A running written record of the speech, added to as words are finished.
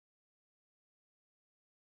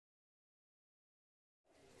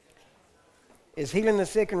Is healing the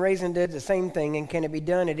sick and raising the dead the same thing, and can it be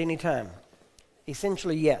done at any time?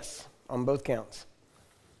 Essentially, yes, on both counts.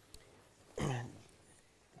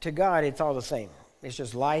 To God, it's all the same. It's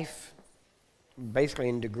just life, basically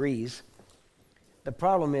in degrees. The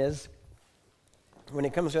problem is, when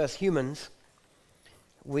it comes to us humans,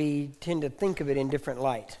 we tend to think of it in different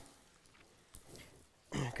light.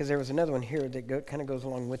 Because there was another one here that kind of goes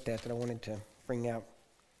along with that I wanted to bring out.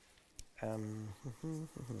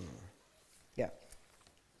 Yeah.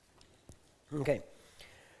 Okay.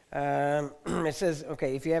 It says,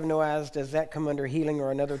 okay, if you have no eyes, does that come under healing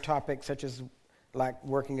or another topic such as like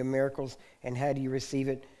working of miracles? And how do you receive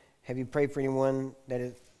it? Have you prayed for anyone that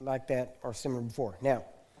is like that or similar before? Now,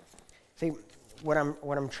 see, what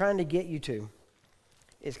I'm trying to get you to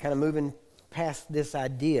is kind of moving past this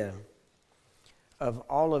idea of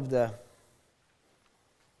all of the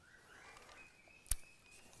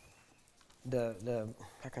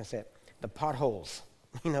how can I say it? The potholes,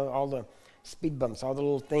 all the speed bumps, all the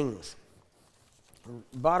little things.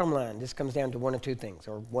 Bottom line, this comes down to one or two things,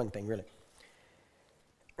 or one thing really.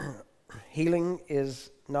 Healing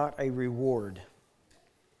is not a reward.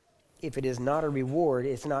 If it is not a reward,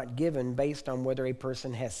 it's not given based on whether a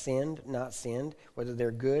person has sinned, not sinned, whether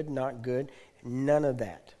they're good, not good, none of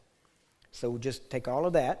that. So just take all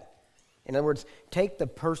of that. In other words, take the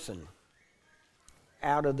person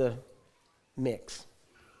out of the mix.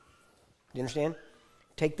 Do you understand?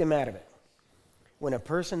 Take them out of it. When a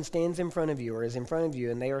person stands in front of you or is in front of you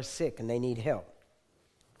and they are sick and they need help,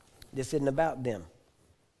 this isn't about them.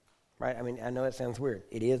 Right? I mean, I know it sounds weird.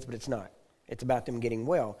 It is, but it's not. It's about them getting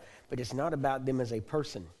well, but it's not about them as a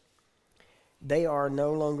person. They are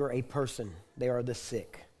no longer a person. They are the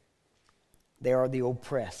sick. They are the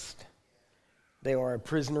oppressed. They are a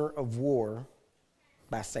prisoner of war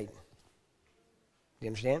by Satan. Do you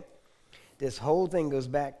understand? This whole thing goes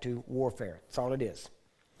back to warfare. That's all it is.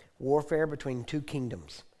 Warfare between two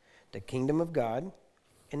kingdoms. The kingdom of God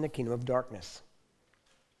and the kingdom of darkness.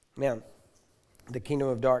 Now, the kingdom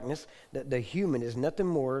of darkness, the human is nothing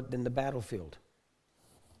more than the battlefield.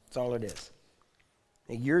 That's all it is.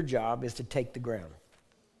 Now, your job is to take the ground.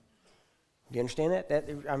 Do you understand that?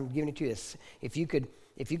 I'm giving it to you. If you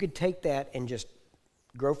could take that and just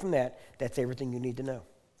grow from that, that's everything you need to know.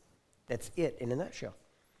 That's it in a nutshell.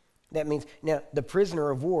 That means, now, the prisoner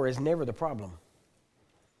of war is never the problem.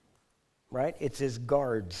 Right? It's his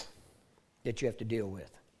guards that you have to deal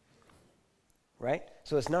with. Right?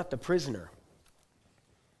 So it's not the prisoner.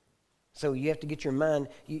 So you have to get your mind,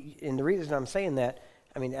 and the reason I'm saying that,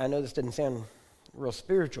 I mean, I know this doesn't sound real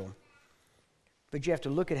spiritual, but you have to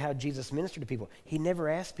look at how Jesus ministered to people. He never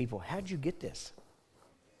asked people, how'd you get this?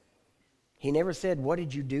 He never said, what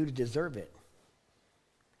did you do to deserve it?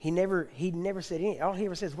 He never said anything. All he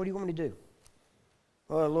ever says, what do you want me to do?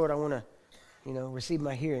 Oh, Lord, I want to, receive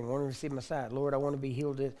my hearing. I want to receive my sight. Lord, I want to be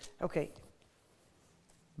healed. Okay.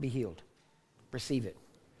 Be healed. Receive it.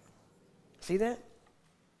 See that?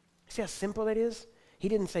 See how simple that is? He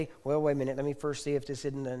didn't say, well, wait a minute, let me first see if this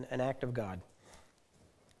isn't an act of God.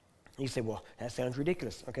 You say, well, that sounds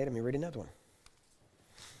ridiculous. Okay, let me read another one.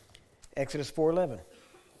 Exodus 4:11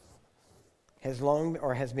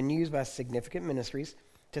 has been used by significant ministries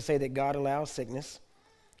to say that God allows sickness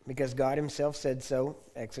because God himself said so,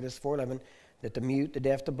 Exodus 4:11, that the mute, the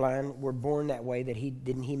deaf, the blind were born that way, that he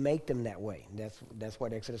make them that way. That's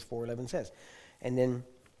what Exodus 4:11 says. And then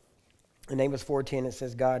in Amos 4:10 it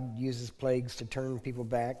says God uses plagues to turn people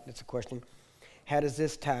back. That's a question. How does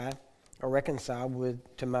this tie or reconcile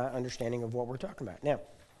to my understanding of what we're talking about? Now,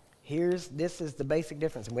 this is the basic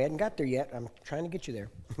difference. And we hadn't got there yet. I'm trying to get you there.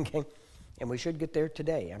 Okay? And we should get there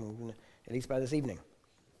today. At least by this evening.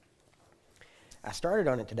 I started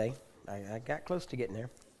on it today. I got close to getting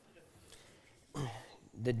there.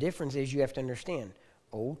 The difference is you have to understand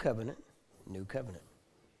Old Covenant, New Covenant.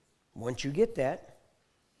 Once you get that,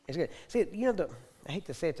 it's good. See, I hate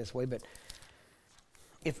to say it this way, but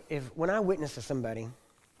if when I witness to somebody,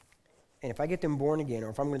 and if I get them born again, or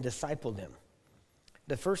if I'm going to disciple them,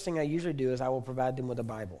 the first thing I usually do is I will provide them with a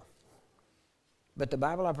Bible. But the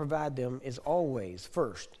Bible I provide them is always,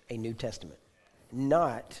 first, a New Testament,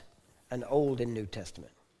 not an Old and New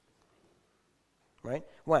Testament. Right?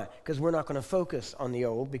 Why? Because we're not going to focus on the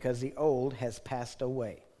old because the old has passed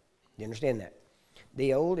away. Do you understand that?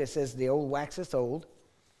 The old, it says the old waxeth old.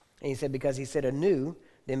 And he said because he said a new,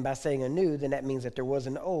 then by saying a new, then that means that there was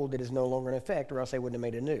an old that is no longer in effect, or else they wouldn't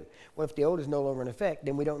have made a new. Well, if the old is no longer in effect,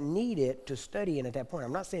 then we don't need it to study in at that point.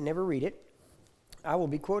 I'm not saying never read it. I will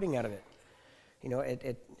be quoting out of it,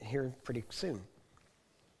 here pretty soon.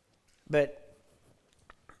 But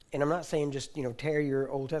And I'm not saying just, tear your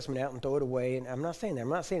Old Testament out and throw it away. And I'm not saying that. I'm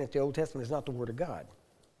not saying that the Old Testament is not the Word of God.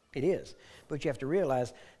 It is. But you have to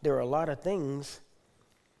realize there are a lot of things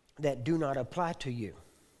that do not apply to you.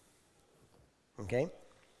 Okay?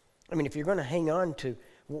 I mean, if you're going to hang on to,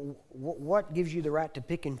 what gives you the right to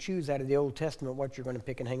pick and choose out of the Old Testament what you're going to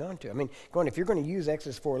pick and hang on to? I mean, if you're going to use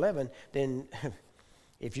Exodus 4:11, then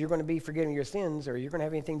if you're going to be forgiving your sins or you're going to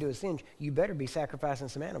have anything to do with sins, you better be sacrificing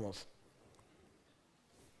some animals.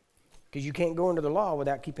 Because you can't go under the law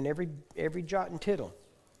without keeping every jot and tittle.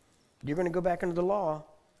 You're going to go back under the law.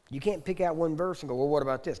 You can't pick out one verse and go, well, what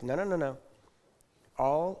about this? No.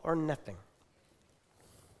 All or nothing.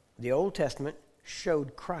 The Old Testament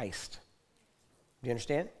showed Christ. Do you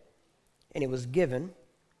understand? And it was given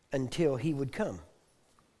until he would come.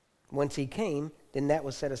 Once he came, then that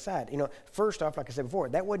was set aside. First off, like I said before,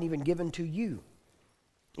 that wasn't even given to you,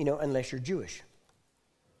 unless you're Jewish.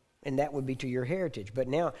 And that would be to your heritage. But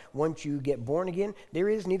now, once you get born again, there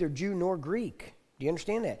is neither Jew nor Greek. Do you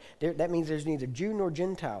understand that? That means there's neither Jew nor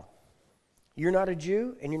Gentile. You're not a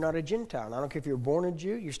Jew and you're not a Gentile. And I don't care if you're born a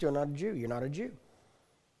Jew, you're still not a Jew. You're not a Jew.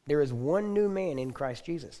 There is one new man in Christ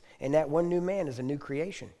Jesus. And that one new man is a new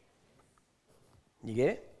creation. You get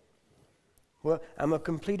it? Well, I'm a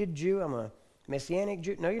completed Jew. I'm a Messianic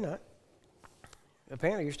Jew. No, you're not.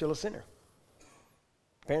 Apparently, you're still a sinner.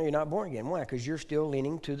 Apparently, you're not born again. Why? Because you're still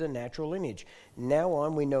leaning to the natural lineage. Now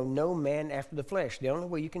on, we know no man after the flesh. The only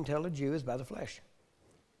way you can tell a Jew is by the flesh.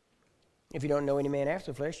 If you don't know any man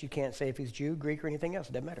after the flesh, you can't say if he's Jew, Greek, or anything else.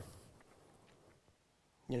 It doesn't matter.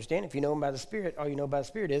 You understand? If you know him by the Spirit, all you know by the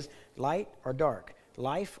Spirit is light or dark,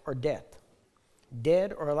 life or death,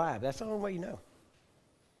 dead or alive. That's the only way you know.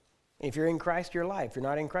 If you're in Christ, you're alive. If you're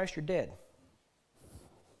not in Christ, you're dead.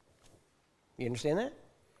 You understand that?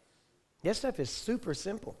 This stuff is super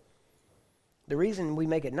simple. The reason we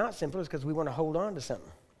make it not simple is because we want to hold on to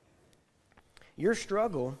something. Your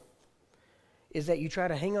struggle is that you try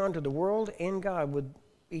to hang on to the world and God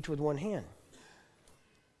each with one hand.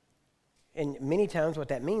 And many times what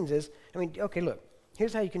that means is, okay, look,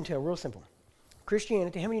 here's how you can tell, real simple.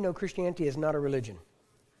 Christianity, how many know Christianity is not a religion?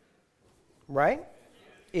 Right?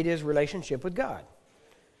 It is relationship with God.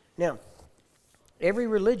 Now, every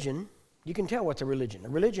religion, you can tell what's a religion. A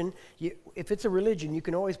religion, if it's a religion, you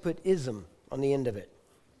can always put ism on the end of it.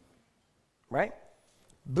 Right?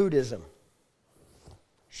 Buddhism,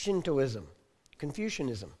 Shintoism,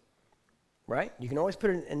 Confucianism. Right? You can always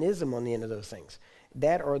put an ism on the end of those things.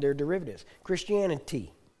 That or their derivatives.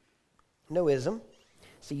 Christianity, no ism.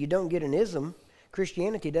 So you don't get an ism.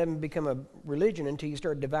 Christianity doesn't become a religion until you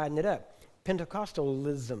start dividing it up.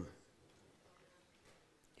 Pentecostalism,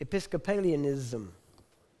 Episcopalianism,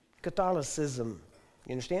 Catholicism.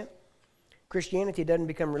 You understand? Christianity doesn't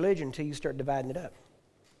become religion until you start dividing it up.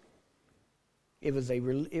 It was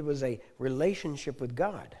a relationship with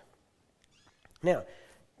God. Now,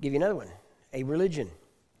 give you another one. A religion.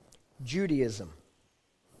 Judaism.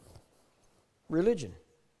 Religion.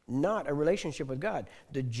 Not a relationship with God.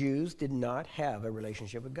 The Jews did not have a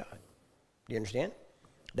relationship with God. Do you understand?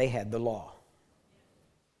 They had the law.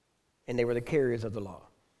 And they were the carriers of the law.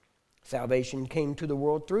 Salvation came to the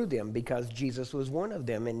world through them because Jesus was one of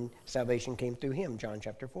them, and salvation came through him, John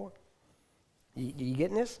chapter 4. You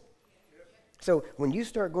getting this? So when you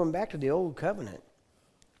start going back to the old covenant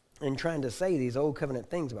and trying to say these old covenant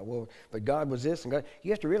things about, well, but God was this and God,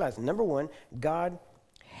 you have to realize, number one, God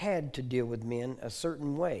had to deal with men a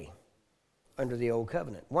certain way under the old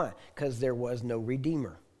covenant. Why? Because there was no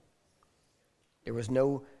redeemer. There was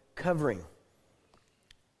no covering.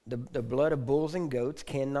 The blood of bulls and goats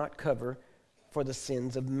cannot cover for the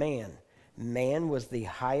sins of man. Man was the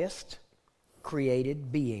highest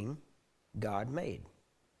created being God made.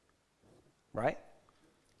 Right?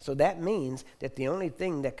 So that means that the only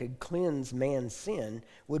thing that could cleanse man's sin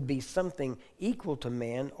would be something equal to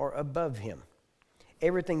man or above him.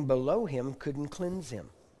 Everything below him couldn't cleanse him.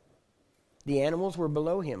 The animals were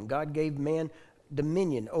below him. God gave man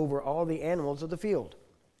dominion over all the animals of the field,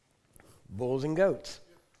 bulls and goats.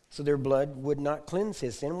 So their blood would not cleanse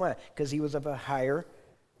his sin. Why? Because he was of a higher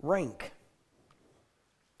rank.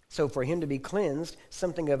 So for him to be cleansed,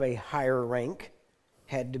 something of a higher rank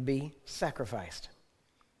had to be sacrificed.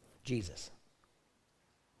 Jesus.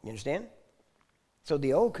 You understand? So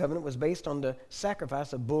the old covenant was based on the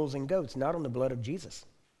sacrifice of bulls and goats, not on the blood of Jesus.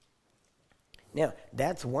 Now,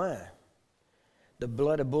 that's why the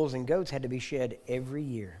blood of bulls and goats had to be shed every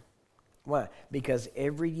year. Why? Because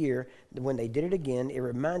every year, when they did it again, it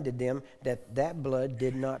reminded them that that blood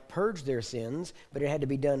did not purge their sins, but it had to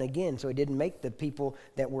be done again. So it didn't make the people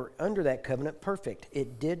that were under that covenant perfect.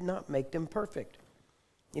 It did not make them perfect.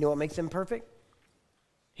 You know what makes them perfect?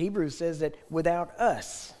 Hebrews says that without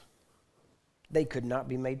us, they could not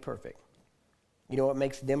be made perfect. You know what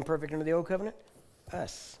makes them perfect under the old covenant?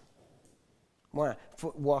 Us. Why?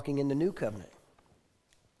 For walking in the new covenant.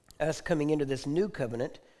 Us coming into this new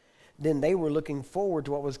covenant, then they were looking forward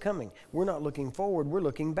to what was coming. We're not looking forward, we're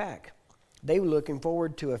looking back. They were looking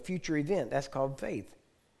forward to a future event. That's called faith.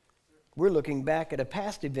 We're looking back at a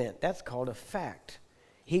past event. That's called a fact.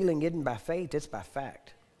 Healing isn't by faith, it's by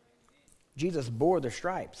fact. Jesus bore the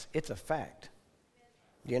stripes. It's a fact.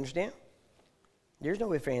 Do you understand? There's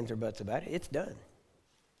no ifs, ands, or buts about it. It's done.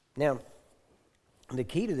 Now, the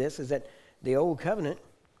key to this is that the old covenant,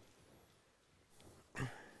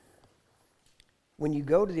 when you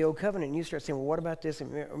go to the old covenant and you start saying, well, what about this?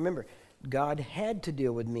 And remember, God had to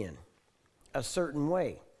deal with men a certain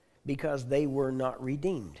way because they were not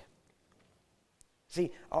redeemed.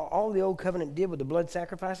 See, all the old covenant did with the blood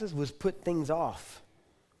sacrifices was put things off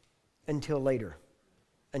until later,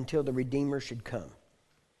 until the Redeemer should come.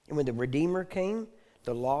 And when the Redeemer came,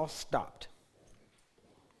 the law stopped.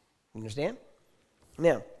 You understand?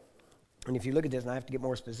 Now, and if you look at this, and I have to get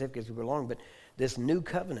more specific as we go along, but this new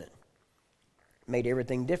covenant made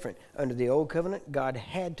everything different. Under the old covenant, God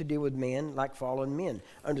had to deal with men like fallen men.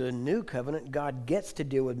 Under the new covenant, God gets to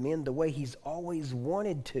deal with men the way he's always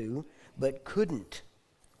wanted to, but couldn't.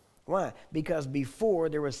 Why? Because before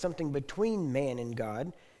there was something between man and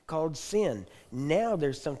God called sin. Now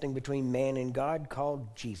there's something between man and God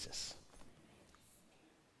called Jesus.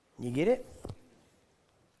 You get it?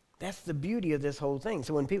 That's the beauty of this whole thing.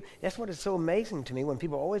 So when people, that's what is so amazing to me when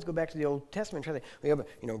people always go back to the Old Testament and try to, well,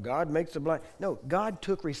 yeah, but, God makes the blind. No, God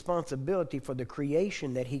took responsibility for the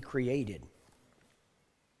creation that he created.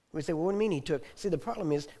 We say, well, what do you mean he took? See, the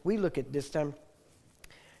problem is we look at this time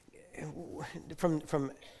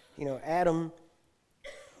from Adam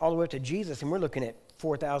all the way up to Jesus, and we're looking at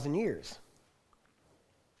 4,000 years.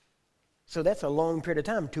 So that's a long period of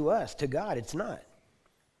time to us. To God, it's not.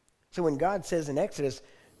 So when God says in Exodus,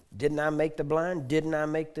 didn't I make the blind? Didn't I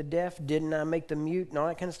make the deaf? Didn't I make the mute? And all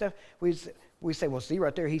that kind of stuff. We say, well, see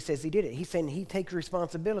right there, he says he did it. He's saying he takes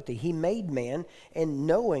responsibility. He made man, and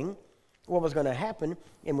knowing what was going to happen,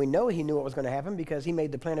 and we know he knew what was going to happen because he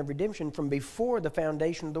made the plan of redemption from before the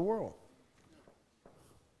foundation of the world.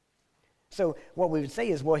 So what we would say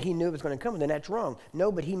is, well, he knew it was going to come, and then that's wrong.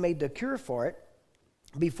 No, but he made the cure for it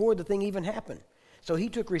before the thing even happened. So he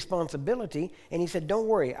took responsibility, and he said, don't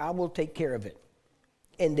worry, I will take care of it.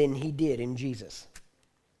 And then he did in Jesus.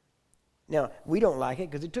 Now, we don't like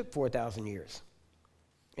it because it took 4,000 years.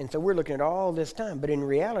 And so we're looking at all this time. But in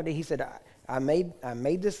reality, he said, I made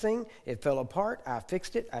this thing. It fell apart. I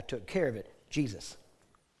fixed it. I took care of it. Jesus.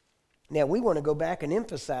 Now, we want to go back and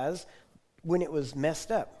emphasize when it was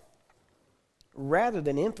messed up rather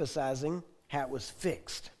than emphasizing how it was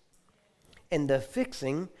fixed. And the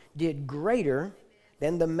fixing did greater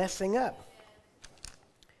than the messing up.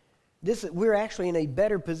 We're actually in a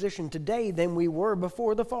better position today than we were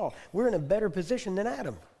before the fall. We're in a better position than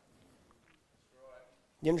Adam.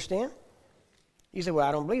 You understand? You say, well,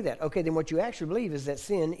 I don't believe that. Okay, then what you actually believe is that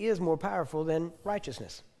sin is more powerful than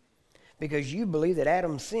righteousness. Because you believe that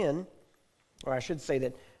Adam's sin, or I should say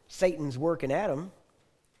that Satan's work in Adam,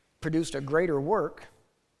 produced a greater work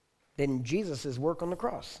than Jesus' work on the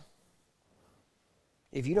cross.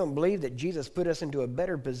 If you don't believe that Jesus put us into a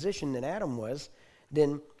better position than Adam was,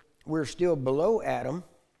 then we're still below Adam,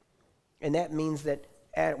 and that means that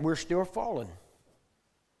we're still fallen.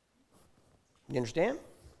 You understand?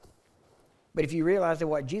 But if you realize that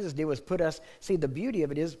what Jesus did was put us, see, the beauty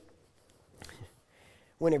of it is,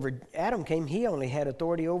 whenever Adam came, he only had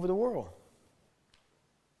authority over the world.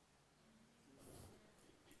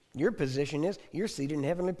 Your position is, you're seated in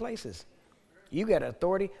heavenly places. You got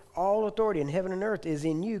authority. All authority in heaven and earth is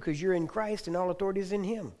in you because you're in Christ and all authority is in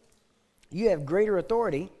him. You have greater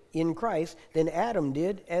authority in Christ than Adam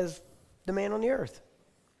did as the man on the earth.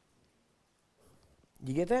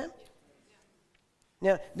 Do you get that?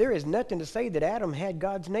 Now, there is nothing to say that Adam had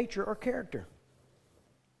God's nature or character.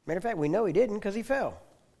 Matter of fact, we know he didn't because he fell.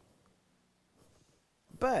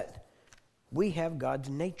 But we have God's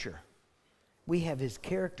nature. We have his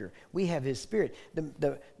character. We have his spirit.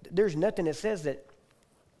 There's nothing that says that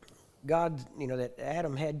that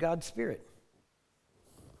Adam had God's spirit.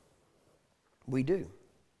 We do.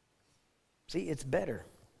 See, it's better.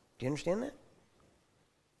 Do you understand that?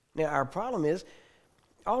 Now, our problem is,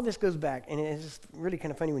 all this goes back, and it's really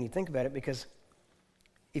kind of funny when you think about it, because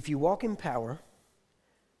if you walk in power,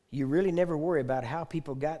 you really never worry about how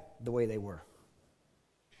people got the way they were.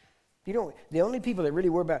 The only people that really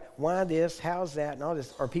worry about why this, how's that, and all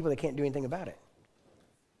this are people that can't do anything about it.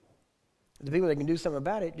 The people that can do something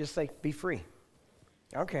about it just say, be free.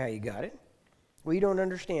 I don't care how you got it. Well, you don't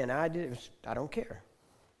understand. I don't care.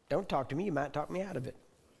 Don't talk to me. You might talk me out of it.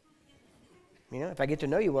 You know, if I get to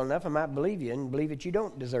know you well enough, I might believe you and believe that you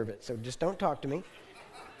don't deserve it. So just don't talk to me.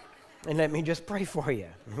 And let me just pray for you,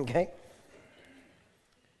 okay?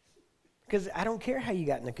 Because I don't care how you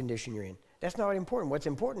got in the condition you're in. That's not important. What's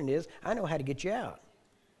important is I know how to get you out.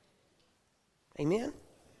 Amen?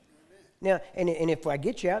 Now, and if I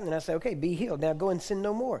get you out and then I say, okay, be healed. Now go and sin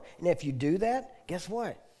no more. And if you do that, guess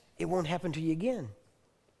what? It won't happen to you again.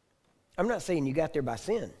 I'm not saying you got there by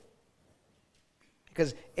sin.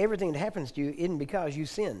 Because everything that happens to you isn't because you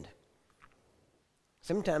sinned.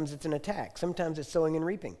 Sometimes it's an attack. Sometimes it's sowing and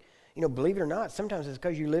reaping. You know, believe it or not, sometimes it's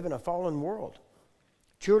because you live in a fallen world.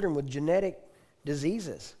 Children with genetic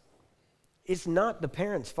diseases. It's not the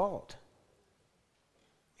parent's fault.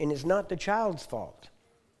 And it's not the child's fault.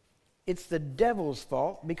 It's the devil's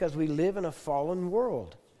fault because we live in a fallen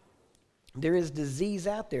world. There is disease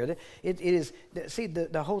out there. It is, see,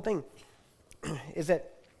 the whole thing is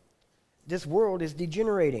that this world is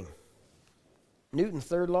degenerating. Newton's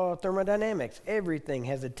third law of thermodynamics. Everything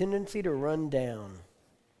has a tendency to run down.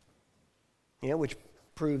 You know, which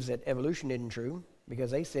proves that evolution isn't true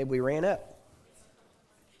because they said we ran up.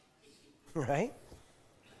 Right?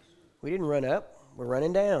 We didn't run up. We're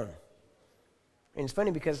running down. And it's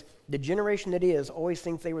funny because the generation that is always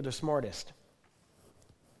thinks they were the smartest.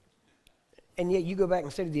 And yet you go back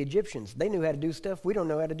and study the Egyptians. They knew how to do stuff we don't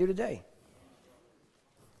know how to do today.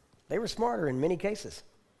 They were smarter in many cases.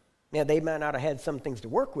 Now, they might not have had some things to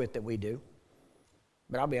work with that we do.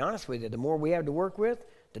 But I'll be honest with you, the more we have to work with,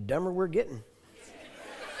 the dumber we're getting.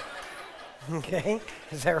 Okay?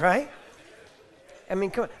 Is that right? I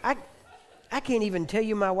mean, come on. I can't even tell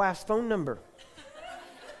you my wife's phone number.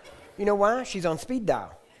 You know why? She's on speed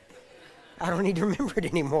dial. I don't need to remember it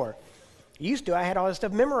anymore. Used to, I had all this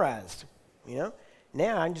stuff memorized. You know?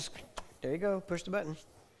 Now, I just, there you go, push the button.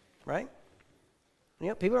 Right? You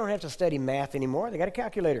know, people don't have to study math anymore. They got a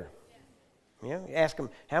calculator. You know, you ask them,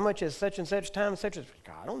 how much is such and such times such as,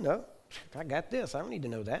 I don't know. I got this. I don't need to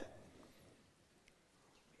know that.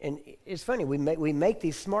 And it's funny. We make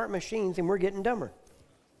these smart machines and we're getting dumber.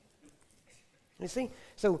 You see?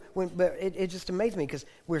 So, but it just amazes me because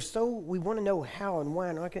we want to know how and why.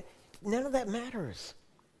 And okay, none of that matters.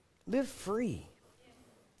 Live free.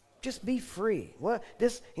 Just be free. Well,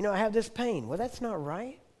 I have this pain. Well, that's not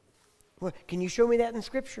right. Well, can you show me that in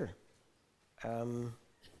Scripture?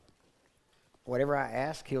 Whatever I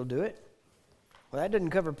ask, He'll do it. Well, that doesn't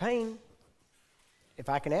cover pain. If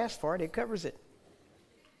I can ask for it, it covers it.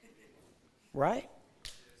 Right?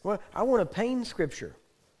 Well, I want a pain Scripture.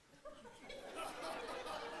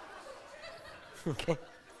 Okay.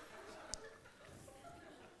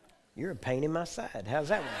 You're a pain in my side. How's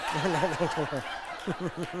that one?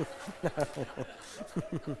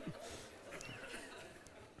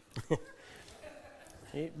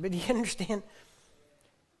 But you understand?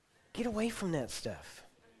 Get away from that stuff.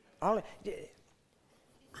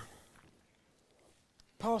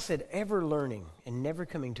 Paul said, ever learning and never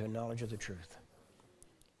coming to a knowledge of the truth.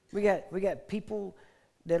 We got people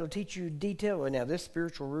that'll teach you detail. Now, this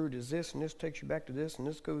spiritual root is this, and this takes you back to this, and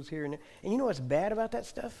this goes here. And you know what's bad about that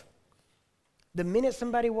stuff? The minute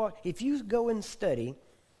somebody if you go and study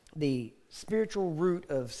the spiritual root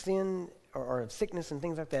of sin or of sickness and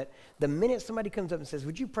things like that, the minute somebody comes up and says,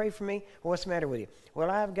 would you pray for me? Well, what's the matter with you?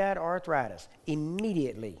 Well, I've got arthritis.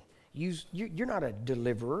 Immediately, you're not a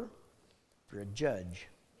deliverer, you're a judge.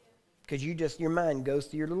 Because your mind goes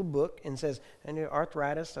to your little book and says, and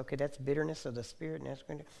arthritis, okay, that's bitterness of the spirit. And that's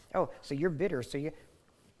going to, oh, so you're bitter. So you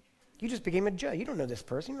just became a judge. You don't know this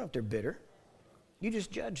person. You don't know if they're bitter. You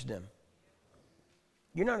just judge them.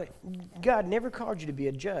 God never called you to be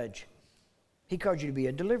a judge. He called you to be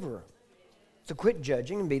a deliverer. So quit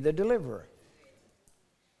judging and be the deliverer.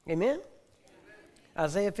 Amen?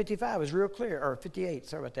 Isaiah 55 is real clear, or 58,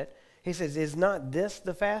 sorry about that. He says, is not this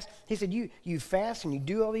the fast? He said, you fast and you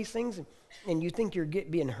do all these things and you think you're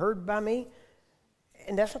being heard by me?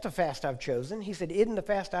 And that's not the fast I've chosen. He said, isn't the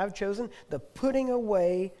fast I've chosen the putting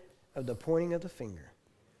away of the pointing of the finger?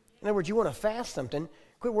 In other words, you want to fast something,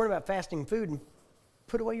 quit worrying about fasting food and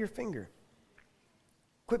put away your finger.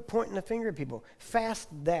 Quit pointing the finger at people. Fast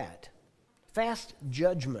that. Fast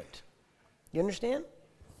judgment. You understand?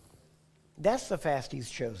 That's the fast He's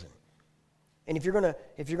chosen. And if you're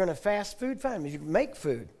gonna fast food, fine. If you make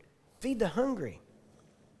food, feed the hungry.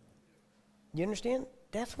 You understand?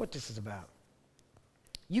 That's what this is about.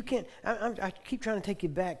 You can't. I keep trying to take you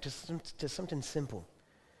back to something simple.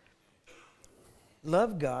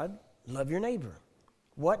 Love God. Love your neighbor.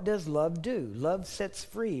 What does love do? Love sets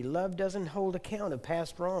free. Love doesn't hold account of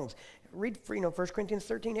past wrongs. read 1 Corinthians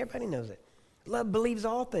 13. Everybody knows it. Love believes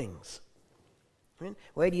all things.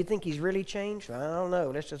 Well, do you think he's really changed? I don't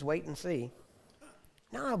know. Let's just wait and see.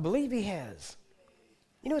 No, I believe he has.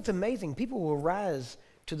 You know, it's amazing. People will rise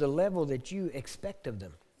to the level that you expect of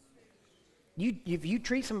them. If you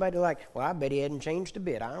treat somebody like, well, I bet he hadn't changed a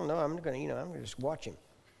bit. I don't know. I'm going to just watch him.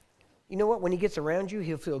 You know what? When he gets around you,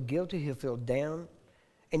 he'll feel guilty. He'll feel down.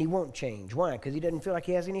 And he won't change. Why? Because he doesn't feel like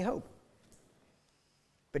he has any hope.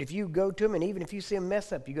 But if you go to him, and even if you see him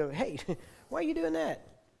mess up, you go, hey, why are you doing that?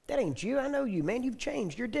 That ain't you. I know you, man. You've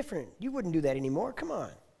changed. You're different. You wouldn't do that anymore. Come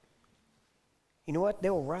on. You know what?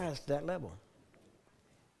 They'll rise to that level.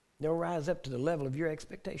 They'll rise up to the level of your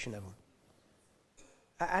expectation of them.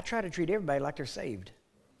 I try to treat everybody like they're saved.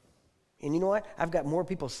 And you know what? I've got more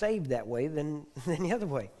people saved that way than the other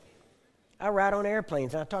way. I ride on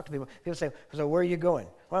airplanes and I talk to people. People say, so where are you going?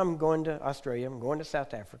 Well, I'm going to Australia. I'm going to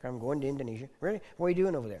South Africa. I'm going to Indonesia. Really? What are you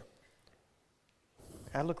doing over there?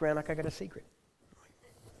 I look around like I got a secret.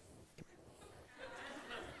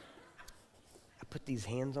 I put these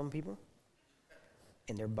hands on people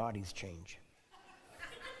and their bodies change.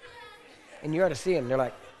 And you ought to see them. They're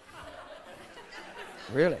like,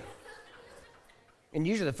 really? And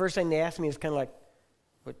usually the first thing they ask me is kind of like,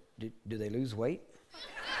 what, do they lose weight?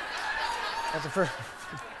 That's the first.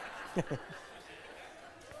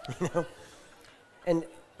 You know?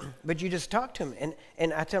 But you just talk to them.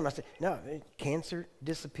 And I tell them, I say, no, cancer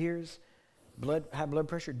disappears. High blood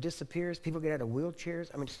pressure disappears. People get out of wheelchairs.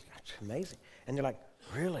 I mean, it's amazing. And they're like,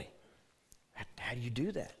 really? How do you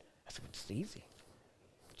do that? I said, well, it's easy.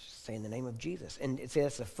 Just say in the name of Jesus. And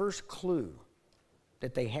that's the first clue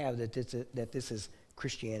that they have that this is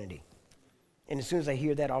Christianity. And as soon as they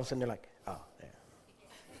hear that, all of a sudden they're like, oh,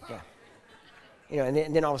 yeah. You know,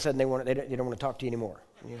 and then all of a sudden they don't want to talk to you anymore.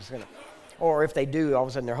 You're just gonna, or if they do, all of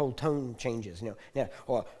a sudden their whole tone changes. You know, yeah.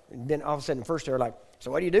 Or then all of a sudden first they're like,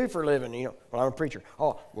 so what do you do for a living? You know, well, I'm a preacher.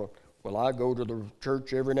 Oh, well, I go to the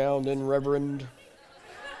church every now and then, Reverend.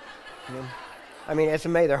 You know? I mean, it's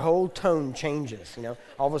amazing. Their whole tone changes. You know,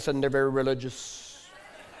 all of a sudden they're very religious.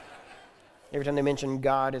 Every time they mention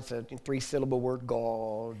God, it's a 3-syllable word,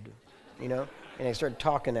 God. You know, and they start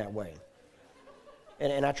talking that way.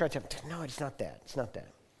 And I try to tell them, no, it's not that. It's not that.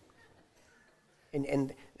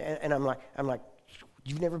 And I'm like,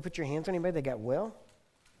 you've never put your hands on anybody that got well?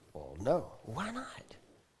 Well, no. Why not?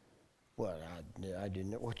 Well, I didn't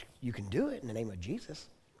know. Well, you can do it in the name of Jesus.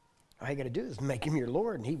 All you got to do is make him your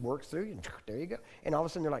Lord, and he works through you, and there you go. And all of a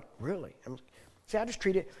sudden they're like, really? See, I just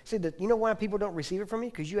treat it. See, you know why people don't receive it from me?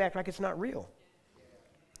 Because you act like it's not real.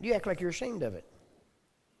 You act like you're ashamed of it.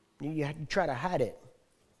 You try to hide it.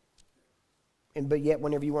 But yet,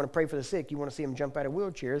 whenever you want to pray for the sick, you want to see them jump out of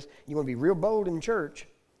wheelchairs. You want to be real bold in church,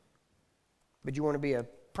 but you want to be a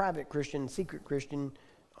private Christian, secret Christian,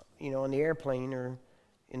 you know, on the airplane or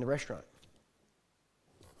in the restaurant.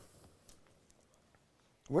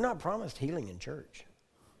 We're not promised healing in church.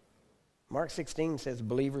 Mark 16 says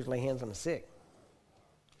believers lay hands on the sick.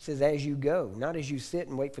 It says as you go, not as you sit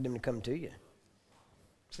and wait for them to come to you. It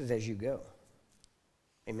says as you go.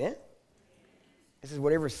 Amen? This is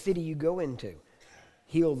whatever city you go into,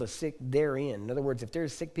 heal the sick therein. In other words, if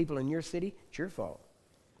there's sick people in your city, it's your fault.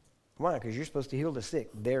 Why? Because you're supposed to heal the sick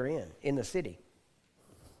therein, in the city.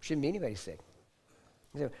 Shouldn't be anybody sick.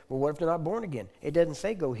 You say, well, what if they're not born again? It doesn't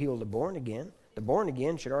say go heal the born again. The born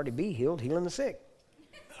again should already be healed, healing the sick.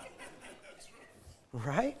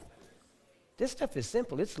 Right? This stuff is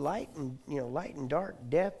simple. It's light and dark,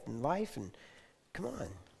 death and life, and come on.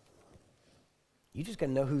 You just got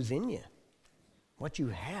to know who's in you. What you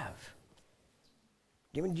have.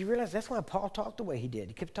 Do you realize that's why Paul talked the way he did?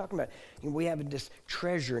 He kept talking about, we have this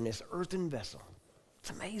treasure in this earthen vessel.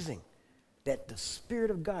 It's amazing that the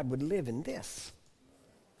Spirit of God would live in this.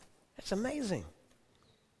 That's amazing.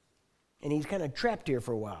 And he's kind of trapped here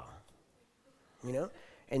for a while, you know?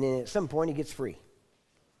 And then at some point he gets free.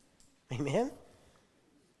 Amen?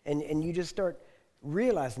 And you just start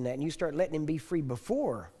realizing that, and you start letting him be free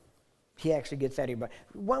before he actually gets out of your body.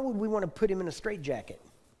 Why would we want to put him in a straitjacket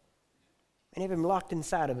and have him locked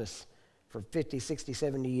inside of us for 50, 60,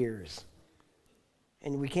 70 years?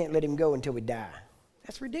 And we can't let him go until we die.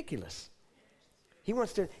 That's ridiculous. He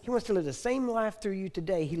wants to live the same life through you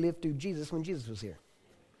today he lived through Jesus when Jesus was here.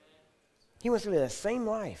 He wants to live the same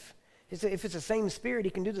life. If it's the same Spirit,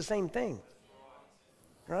 he can do the same thing.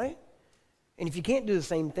 Right? And if you can't do the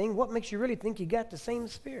same thing, what makes you really think you got the same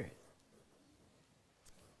Spirit?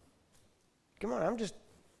 Come on, I'm just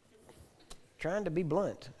trying to be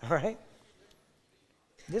blunt, all right?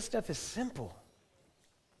 This stuff is simple.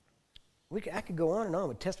 I could go on and on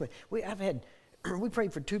with testimony. We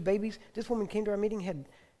prayed for 2 babies. This woman came to our meeting, had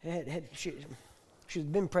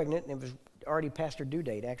She'd been pregnant, and it was already past her due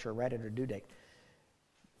date, actually right at her due date.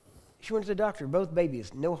 She went to the doctor, both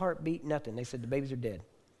babies, no heartbeat, nothing. They said the babies are dead.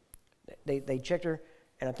 They checked her,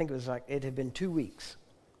 and I think it was like it had been 2 weeks.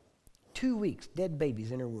 2 weeks, dead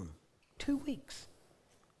babies in her womb. 2 weeks.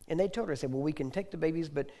 And they told her, I said, well, we can take the babies,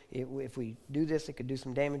 but if we do this, it could do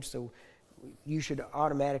some damage, so you should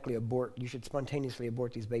automatically abort. You should spontaneously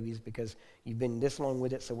abort these babies because you've been this long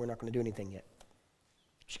with it, so we're not going to do anything yet.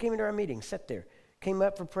 She came into our meeting, sat there, came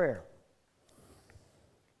up for prayer.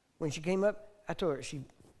 When she came up, I told her, she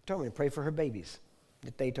told me to pray for her babies,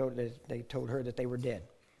 that they told her that they were dead.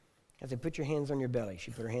 I said, put your hands on your belly. She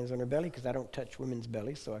put her hands on her belly because I don't touch women's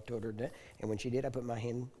bellies, so I told her that. And when she did, I put my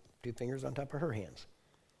hand, 2 fingers on top of her hands.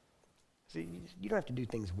 See, you don't have to do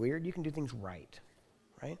things weird. You can do things right?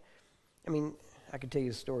 I mean, I could tell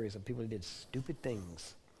you stories of people who did stupid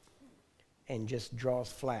things and just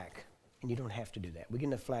draws flack, and you don't have to do that. We get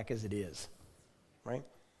enough flack as it is, right?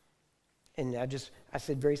 And I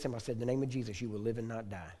said very simple. I said, in the name of Jesus, you will live and not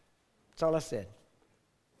die. That's all I said.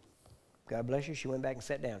 God bless you. She went back and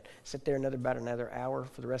sat down. Sat there about another hour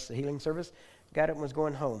for the rest of the healing service. Got up and was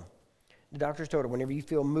going home. The doctors told her, whenever you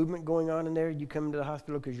feel movement going on in there, you come to the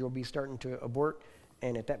hospital because you'll be starting to abort,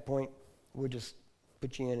 and at that point, we'll just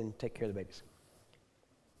put you in and take care of the babies.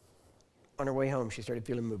 On her way home, she started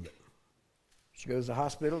feeling movement. She goes to the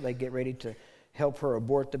hospital. They get ready to help her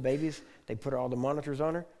abort the babies. They put all the monitors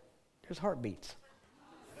on her. There's heartbeats.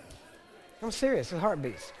 I'm serious, there's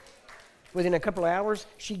heartbeats. Within a couple of hours,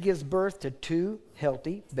 she gives birth to 2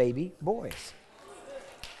 healthy baby boys.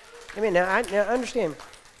 I mean, now understand,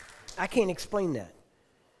 I can't explain that.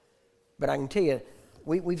 But I can tell you,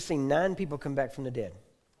 we've seen 9 people come back from the dead.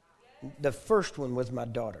 The first one was my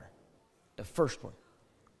daughter. The first one.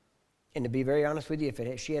 And to be very honest with you,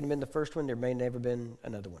 if she hadn't been the first one, there may never been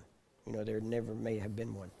another one. You know, there never may have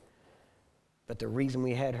been one. But the reason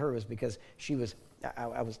we had her was because she was,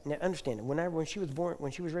 now understand, when she was born,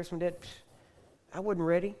 when she was raised from the dead, I wasn't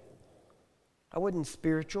ready. I wasn't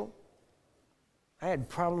spiritual. I had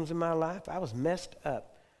problems in my life. I was messed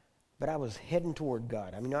up. But I was heading toward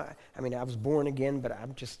God. I mean, I was born again, but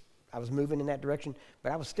I was moving in that direction,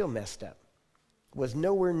 but I was still messed up. Was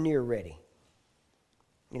nowhere near ready,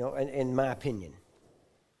 you know, in my opinion.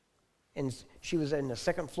 And she was in the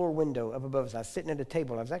second floor window up above us. I was sitting at a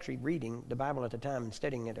table. I was actually reading the Bible at the time and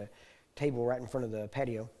studying at a table right in front of the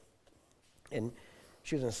patio. And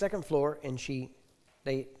she was on the second floor, and she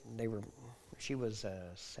was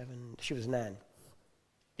 7. She was 9.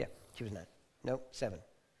 Yeah, she was 9. No, 7.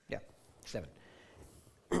 Yeah, 7.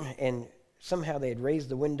 And somehow they had raised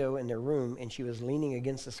the window in their room, and she was leaning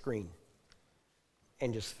against the screen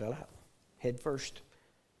and just fell out, head first,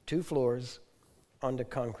 2 floors onto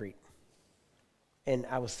concrete. And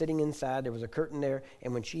I was sitting inside. There was a curtain there,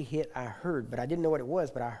 and when she hit, I heard, but I didn't know what it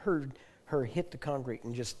was, but I heard her hit the concrete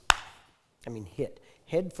and just, hit.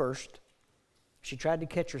 Head first. She tried to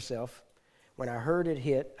catch herself. When I heard it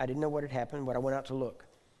hit, I didn't know what had happened, but I went out to look.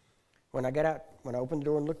 When I got out, when I opened the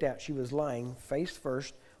door and looked out, she was lying face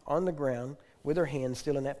first on the ground with her hands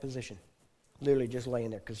still in that position, literally just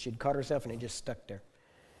laying there because she'd caught herself and it just stuck there.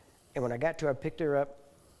 And when I got to her, I picked her up.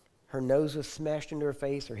 Her nose was smashed into her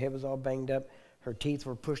face. Her head was all banged up. Her teeth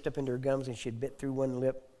were pushed up into her gums, and she had bit through one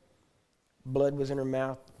lip. Blood was in her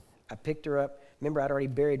mouth. I picked her up. Remember, I'd already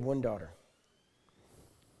buried one daughter.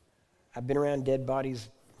 I've been around dead bodies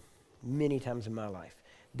many times in my life.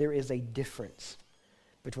 There is a difference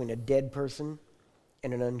between a dead person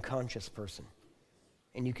and an unconscious person.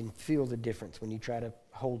 And you can feel the difference when you try to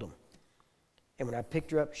hold them. And when I picked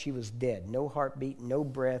her up, she was dead. No heartbeat, no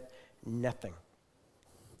breath, nothing.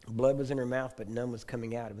 Blood was in her mouth, but none was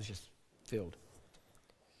coming out. It was just filled.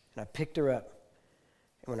 And I picked her up.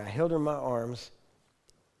 And when I held her in my arms,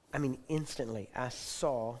 instantly, I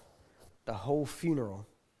saw the whole funeral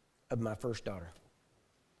of my first daughter.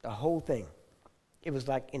 The whole thing. It was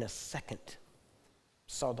like in a second.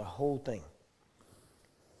 Saw the whole thing.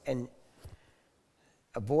 And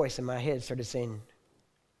a voice in my head started saying,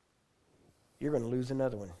 you're going to lose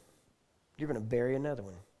another one. You're going to bury another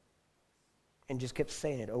one. And just kept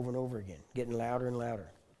saying it over and over again, getting louder and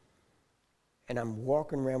louder. And I'm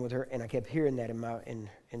walking around with her, and I kept hearing that in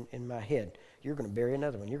my head. You're going to bury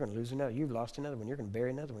another one. You're going to lose another. You've lost another one. You're going to bury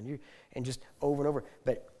another one. And just over and over.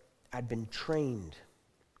 But I'd been trained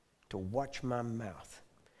to watch my mouth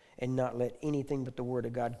and not let anything but the word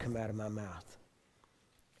of God come out of my mouth.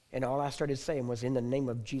 And all I started saying was, in the name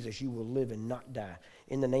of Jesus, you will live and not die.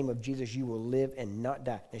 In the name of Jesus, you will live and not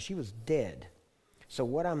die. And she was dead. So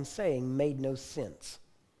what I'm saying made no sense.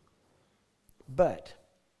 But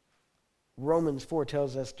Romans 4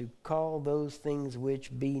 tells us to call those things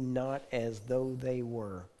which be not as though they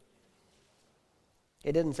were.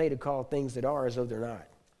 It doesn't say to call things that are as though they're not.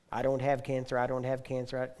 I don't have cancer, I don't have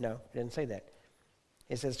cancer. No, it doesn't say that.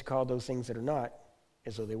 It says to call those things that are not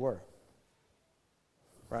as though they were.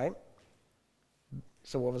 Right?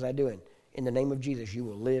 So what was I doing? In the name of Jesus, you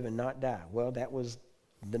will live and not die. Well, that was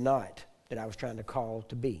the not that I was trying to call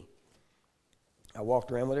to be. I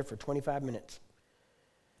walked around with her for 25 minutes.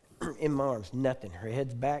 In my arms, nothing. Her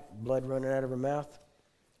head's back, blood running out of her mouth.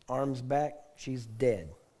 Arms back, she's dead.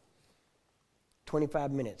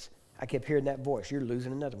 25 minutes. I kept hearing that voice. You're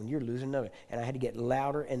losing another one. You're losing another one. And I had to get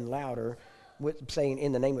louder and louder with saying,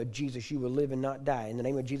 in the name of Jesus, you will live and not die. In the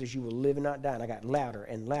name of Jesus, you will live and not die. And I got louder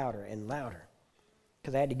and louder and louder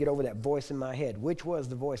because I had to get over that voice in my head, which was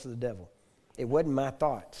the voice of the devil. It wasn't my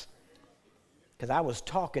thoughts because I was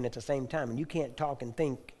talking at the same time. And you can't talk and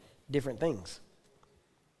think different things.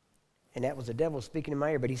 And that was the devil speaking in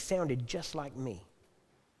my ear, but he sounded just like me.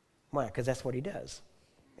 Why? Because that's what he does.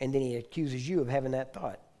 And then he accuses you of having that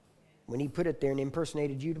thought when he put it there and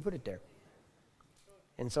impersonated you to put it there.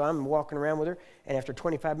 And so I'm walking around with her, and after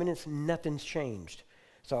 25 minutes, nothing's changed.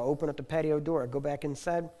 So I open up the patio door. I go back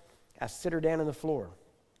inside. I sit her down on the floor.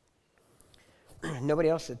 Nobody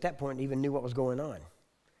else at that point even knew what was going on.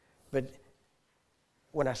 But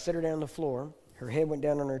when I sit her down on the floor, her head went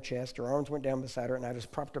down on her chest, her arms went down beside her, and I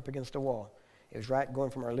just propped her up against the wall. It was right going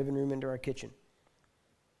from our living room into our kitchen.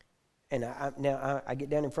 And I get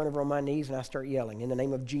down in front of her on my knees and I start yelling, in the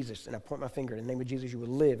name of Jesus. And I point my finger, in the name of Jesus, you will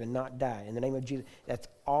live and not die. In the name of Jesus. That's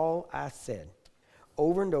all I said,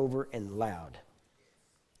 over and over and loud.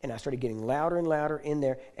 And I started getting louder and louder in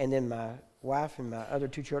there. And then my wife and my other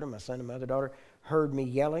two children, my son and my other daughter, heard me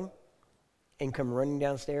yelling and come running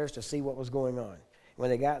downstairs to see what was going on. When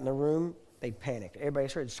they got in the room, they panicked. Everybody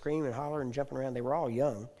started screaming and hollering and jumping around. They were all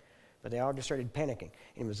young, but they all just started panicking.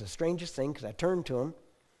 And it was the strangest thing because I turned to them.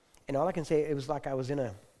 And all I can say, it was like I was in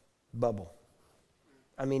a bubble.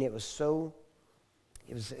 I mean, it was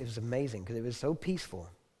amazing because it was so peaceful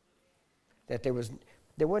that there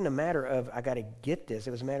wasn't a matter of, I got to get this.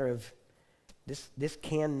 It was a matter of, this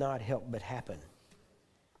cannot help but happen.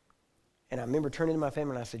 And I remember turning to my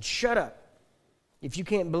family and I said, shut up. If you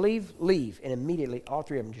can't believe, leave. And immediately, all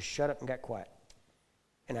three of them just shut up and got quiet.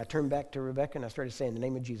 And I turned back to Rebecca and I started saying, in the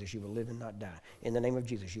name of Jesus, you will live and not die. In the name of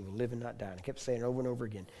Jesus, you will live and not die. And I kept saying it over and over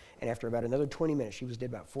again. And after about another 20 minutes, she was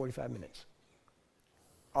dead about 45 minutes.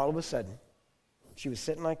 All of a sudden, she was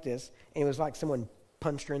sitting like this, and it was like someone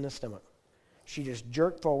punched her in the stomach. She just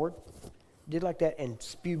jerked forward, did like that, and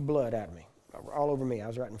spewed blood out of me, all over me. I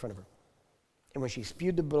was right in front of her. And when she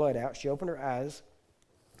spewed the blood out, she opened her eyes,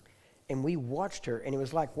 and we watched her, and it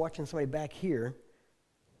was like watching somebody back here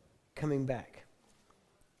coming back.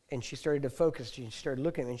 And she started to focus. She started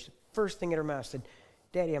looking at me. And first thing in her mouth said,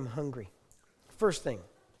 Daddy, I'm hungry. First thing.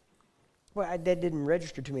 Well, that didn't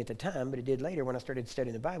register to me at the time, but it did later when I started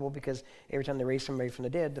studying the Bible, because every time they raised somebody from the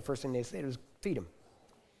dead, the first thing they said was, feed them.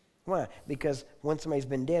 Why? Because once somebody's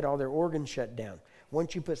been dead, all their organs shut down.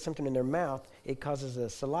 Once you put something in their mouth, it causes the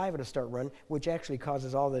saliva to start running, which actually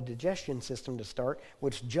causes all the digestion system to start,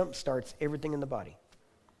 which jump starts everything in the body.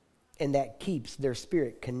 And that keeps their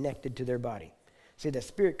spirit connected to their body. See, the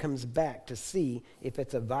spirit comes back to see if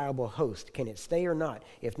it's a viable host. Can it stay or not?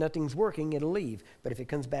 If nothing's working, it'll leave. But if it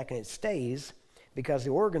comes back and it stays, because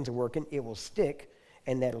the organs are working, it will stick,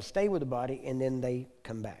 and that'll stay with the body, and then they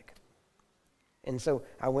come back. And so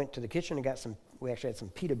I went to the kitchen and we actually had some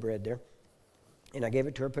pita bread there, and I gave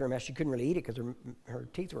it to her, put her in her mouth. She couldn't really eat it because her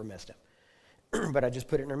teeth were messed up. But I just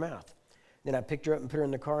put it in her mouth. Then I picked her up and put her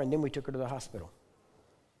in the car, and then we took her to the hospital.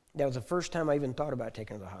 That was the first time I even thought about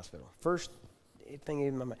taking her to the hospital. First thing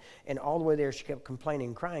in my mind. And all the way there, she kept complaining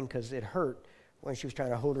and crying because it hurt when she was trying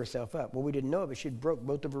to hold herself up. Well, we didn't know it, but she'd broke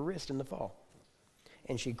both of her wrists in the fall.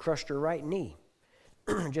 And she crushed her right knee.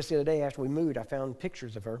 Just the other day after we moved, I found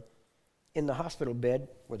pictures of her in the hospital bed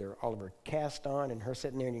with all of her cast on and her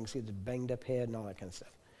sitting there, and you can see the banged up head and all that kind of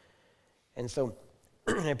stuff. And so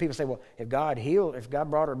and people say, well, if God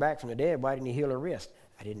brought her back from the dead, why didn't he heal her wrist?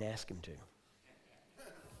 I didn't ask him to.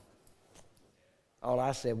 All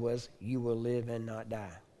I said was, you will live and not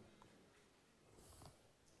die.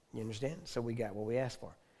 You understand? So we got what we asked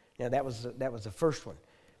for. Now, that was the first one.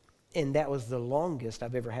 And that was the longest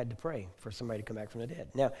I've ever had to pray for somebody to come back from the dead.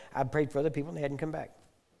 Now, I prayed for other people and they hadn't come back.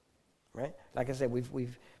 Right? Like I said,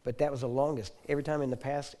 but that was the longest. Every time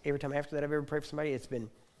after that I've ever prayed for somebody, it's been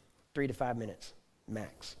 3 to 5 minutes,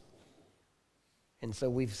 max. And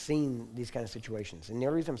so we've seen these kind of situations. And the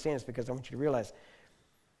only reason I'm saying this is because I want you to realize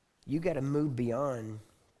you got to move beyond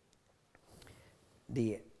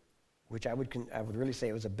the which I would really say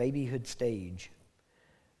it was a babyhood stage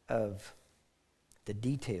of the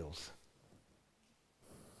details.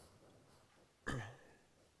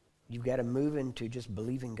 You've got to move into just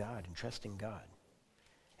believing God and trusting God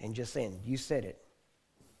and just saying, you said it.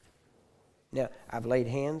 Now, I've laid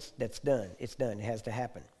hands. That's done. It's done. It has to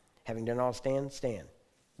happen. Having done all, stand.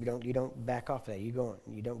 You don't back off of that. You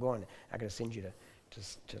don't go on. I got to send you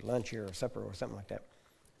to lunch here or supper or something like that.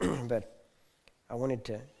 But I wanted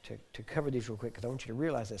to cover these real quick because I want you to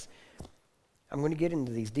realize this. I'm going to get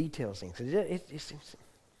into these details things.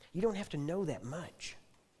 You don't have to know that much.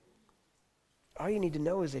 All you need to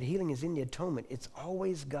know is that healing is in the atonement. It's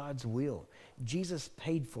always God's will. Jesus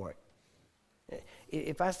paid for it.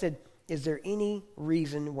 If I said, is there any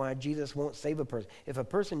reason why Jesus won't save a person? If a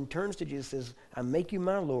person turns to Jesus and says, I make you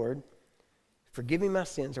my Lord, forgive me my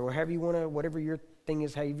sins, or however you want to, whatever your thing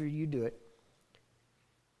is, however you do it,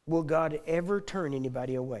 will God ever turn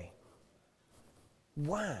anybody away?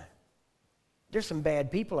 Why? There's some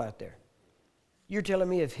bad people out there. You're telling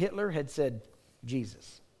me if Hitler had said,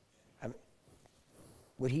 Jesus,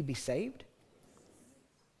 would he be saved?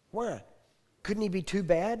 Why? Couldn't he be too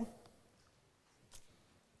bad?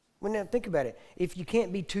 Well, now think about it. If you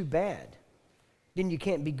can't be too bad, then you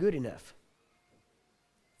can't be good enough.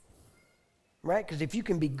 Right? Because if you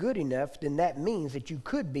can be good enough, then that means that you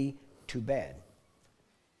could be too bad.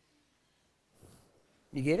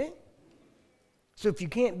 You get it? So if you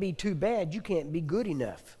can't be too bad, you can't be good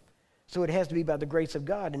enough. So it has to be by the grace of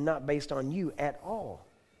God and not based on you at all.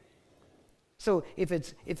 So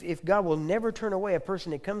if God will never turn away a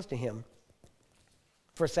person that comes to him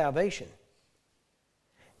for salvation,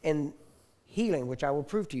 and healing, which I will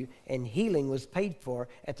prove to you, and healing was paid for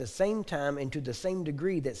at the same time and to the same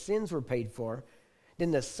degree that sins were paid for,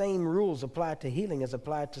 then the same rules apply to healing as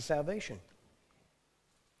apply to salvation.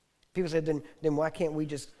 People say, then why can't we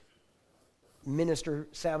just minister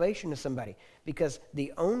salvation to somebody? Because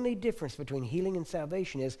the only difference between healing and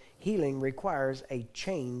salvation is healing requires a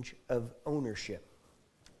change of ownership.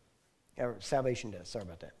 Or salvation does. Sorry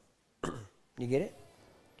about that. You get it?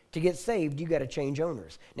 To get saved, you got to change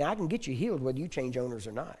owners. Now, I can get you healed whether you change owners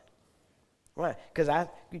or not. Why? Because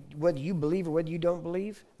whether you believe or whether you don't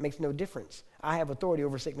believe makes no difference. I have authority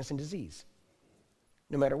over sickness and disease,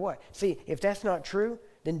 no matter what. See, if that's not true,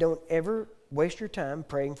 then don't ever waste your time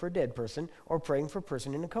praying for a dead person or praying for a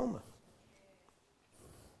person in a coma.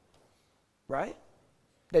 Right?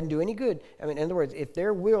 Doesn't do any good. I mean, in other words, if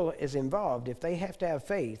their will is involved, if they have to have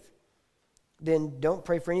faith, then don't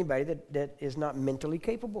pray for anybody that is not mentally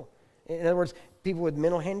capable. In other words, people with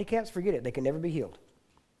mental handicaps, forget it. They can never be healed.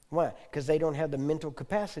 Why? Because they don't have the mental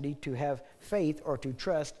capacity to have faith or to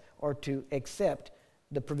trust or to accept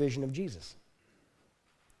the provision of Jesus.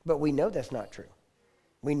 But we know that's not true.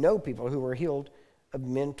 We know people who were healed of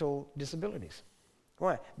mental disabilities.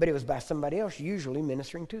 Why? But it was by somebody else usually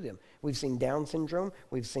ministering to them. We've seen Down syndrome.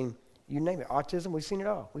 We've seen, you name it, autism. We've seen it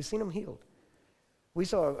all. We've seen them healed. We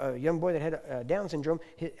saw a young boy that had Down syndrome.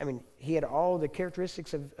 He had all the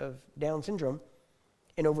characteristics of Down syndrome.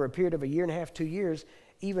 And over a period of 1.5 years, 2 years,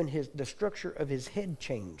 even the structure of his head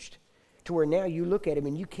changed to where now you look at him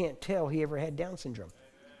and you can't tell he ever had Down syndrome.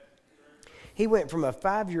 He went from a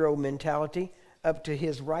 5-year-old mentality up to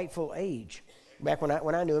his rightful age. Back when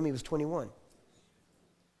I knew him, he was 21.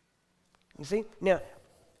 You see? Now,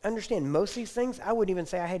 understand, most of these things I wouldn't even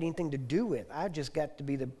say I had anything to do with. I just got to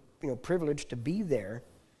be the privileged to be there,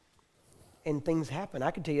 and things happen.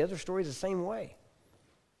 I could tell you other stories the same way.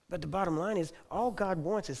 But the bottom line is, all God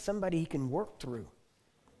wants is somebody he can work through.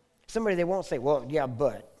 Somebody that won't say, well, yeah,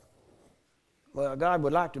 but. Well, God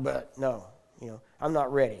would like to, but no, I'm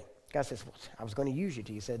not ready. God says, well, I was going to use you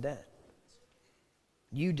till you said that.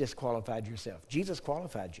 You disqualified yourself. Jesus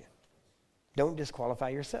qualified you. Don't disqualify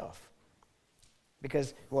yourself.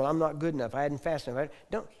 Because, well, I'm not good enough. I hadn't fasted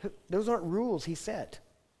enough. Those aren't rules he set.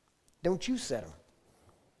 Don't you set them.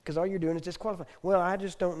 Because all you're doing is disqualifying. Well, I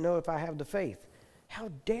just don't know if I have the faith. How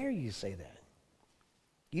dare you say that?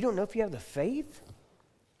 You don't know if you have the faith?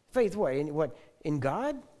 Faith what? In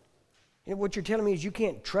God? What you're telling me is you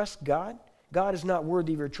can't trust God? God is not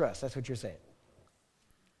worthy of your trust. That's what you're saying.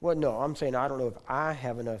 Well, no, I'm saying I don't know if I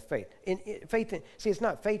have enough faith. It's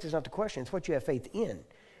not faith is not the question. It's what you have faith in.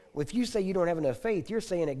 If you say you don't have enough faith, you're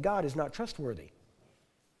saying that God is not trustworthy.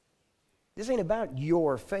 This ain't about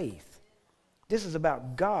your faith. This is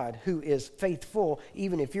about God who is faithful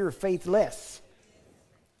even if you're faithless.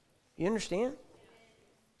 You understand?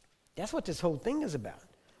 That's what this whole thing is about.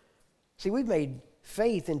 See, we've made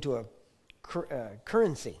faith into a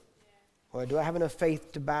currency. Well, do I have enough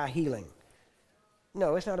faith to buy healing?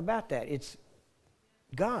 No, it's not about that. It's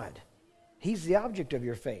God. He's the object of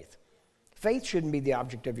your faith. Faith shouldn't be the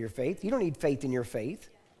object of your faith. You don't need faith in your faith.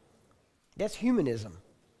 That's humanism.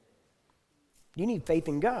 You need faith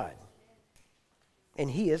in God. And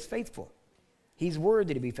He is faithful. He's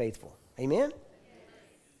worthy to be faithful. Amen?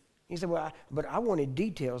 You say, well, but I wanted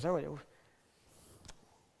details. Why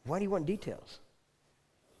do you want details?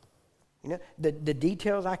 You know, the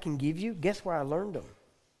details I can give you, guess where I learned them?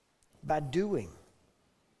 By doing.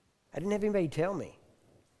 I didn't have anybody tell me.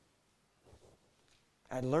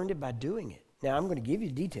 I learned it by doing it. Now, I'm going to give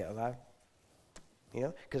you details,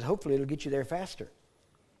 because hopefully it'll get you there faster.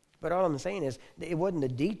 But all I'm saying is, it wasn't the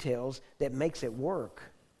details that makes it work.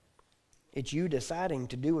 It's you deciding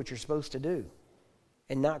to do what you're supposed to do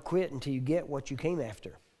and not quit until you get what you came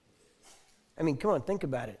after. I mean, come on, think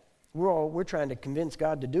about it. We're trying to convince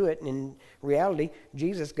God to do it, and in reality,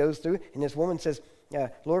 Jesus goes through, and this woman says,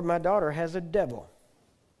 Lord, my daughter has a devil.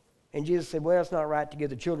 And Jesus said, well, it's not right to give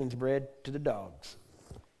the children's bread to the dogs.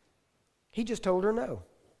 He just told her no.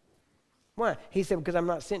 Why? He said, because I'm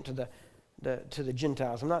not sent to the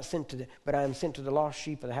Gentiles. I'm not sent but I am sent to the lost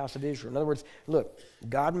sheep of the house of Israel. In other words, look,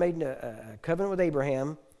 God made a covenant with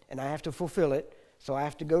Abraham, and I have to fulfill it, so I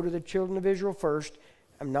have to go to the children of Israel first.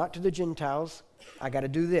 I'm not to the Gentiles. I got to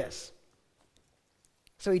do this.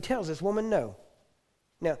 So he tells this woman no.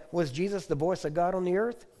 Now, was Jesus the voice of God on the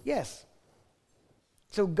earth? Yes.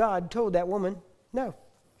 So God told that woman no.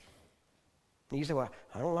 And you say, well,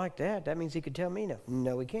 I don't like that. That means he could tell me no.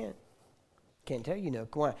 No, he can't. Can't tell you no.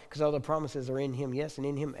 Why? Because all the promises are in him, yes, and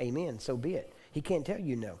in him, amen. So be it. He can't tell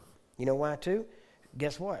you no. You know why, too?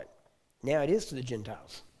 Guess what? Now it is to the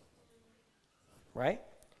Gentiles. Right?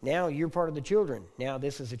 Now you're part of the children. Now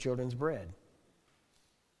this is the children's bread.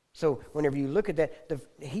 So whenever you look at that,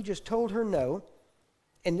 he just told her no.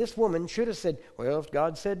 And this woman should have said, well, if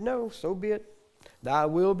God said no, so be it. Thy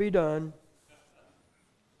will be done.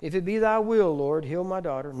 If it be thy will, Lord, heal my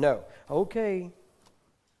daughter. No. Okay.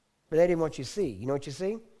 But that ain't what you see. You know what you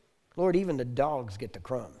see? Lord, even the dogs get the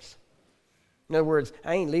crumbs. In other words,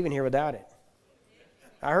 I ain't leaving here without it.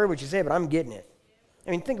 I heard what you said, but I'm getting it. I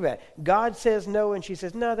mean, think about it. God says no, and she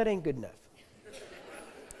says, no, that ain't good enough.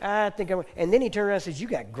 And then he turned around and says, you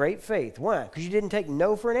got great faith. Why? Because you didn't take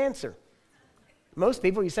no for an answer. Most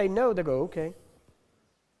people, you say no, they go, okay.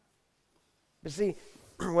 But see,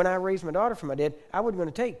 when I raised my daughter from my dad, I wasn't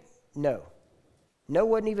going to take no. No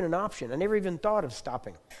wasn't even an option. I never even thought of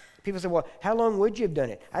stopping. People say, well, how long would you have done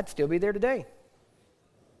it? I'd still be there today.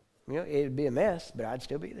 You know, it'd be a mess, but I'd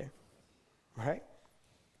still be there. Right?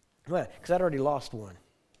 Why? Because I'd already lost one.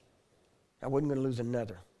 I wasn't going to lose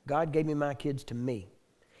another. God gave me my kids to me.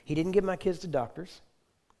 He didn't give my kids to doctors.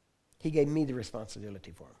 He gave me the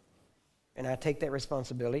responsibility for them. And I take that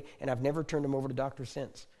responsibility, and I've never turned them over to doctors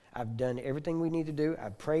since. I've done everything we need to do.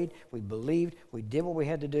 I've prayed. We believed. We did what we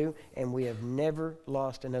had to do, and we have never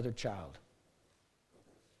lost another child.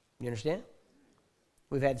 You understand?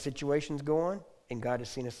 We've had situations go on, and God has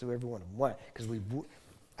seen us through every one of them. Why? Because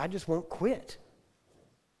I just won't quit.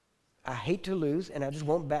 I hate to lose, and I just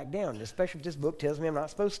won't back down, especially if this book tells me I'm not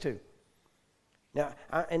supposed to. Now,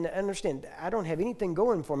 and understand, I don't have anything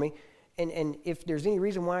going for me, and if there's any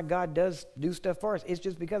reason why God does do stuff for us, it's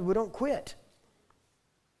just because we don't quit.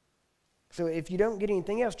 So if you don't get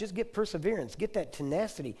anything else, just get perseverance, get that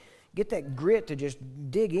tenacity, get that grit to just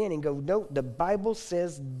dig in and go, no, the Bible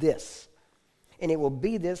says this, and it will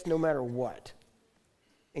be this no matter what.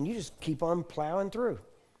 And you just keep on plowing through.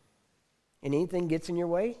 And anything gets in your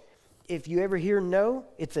way, if you ever hear no,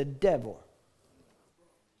 it's a devil.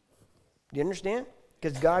 Do you understand?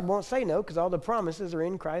 Because God won't say no, because all the promises are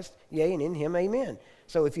in Christ, yea, and in him, amen.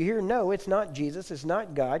 So if you hear no, it's not Jesus, it's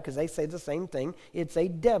not God, because they say the same thing. It's a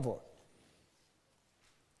devil.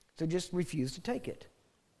 So just refuse to take it.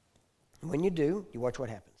 When you do, you watch what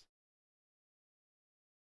happens.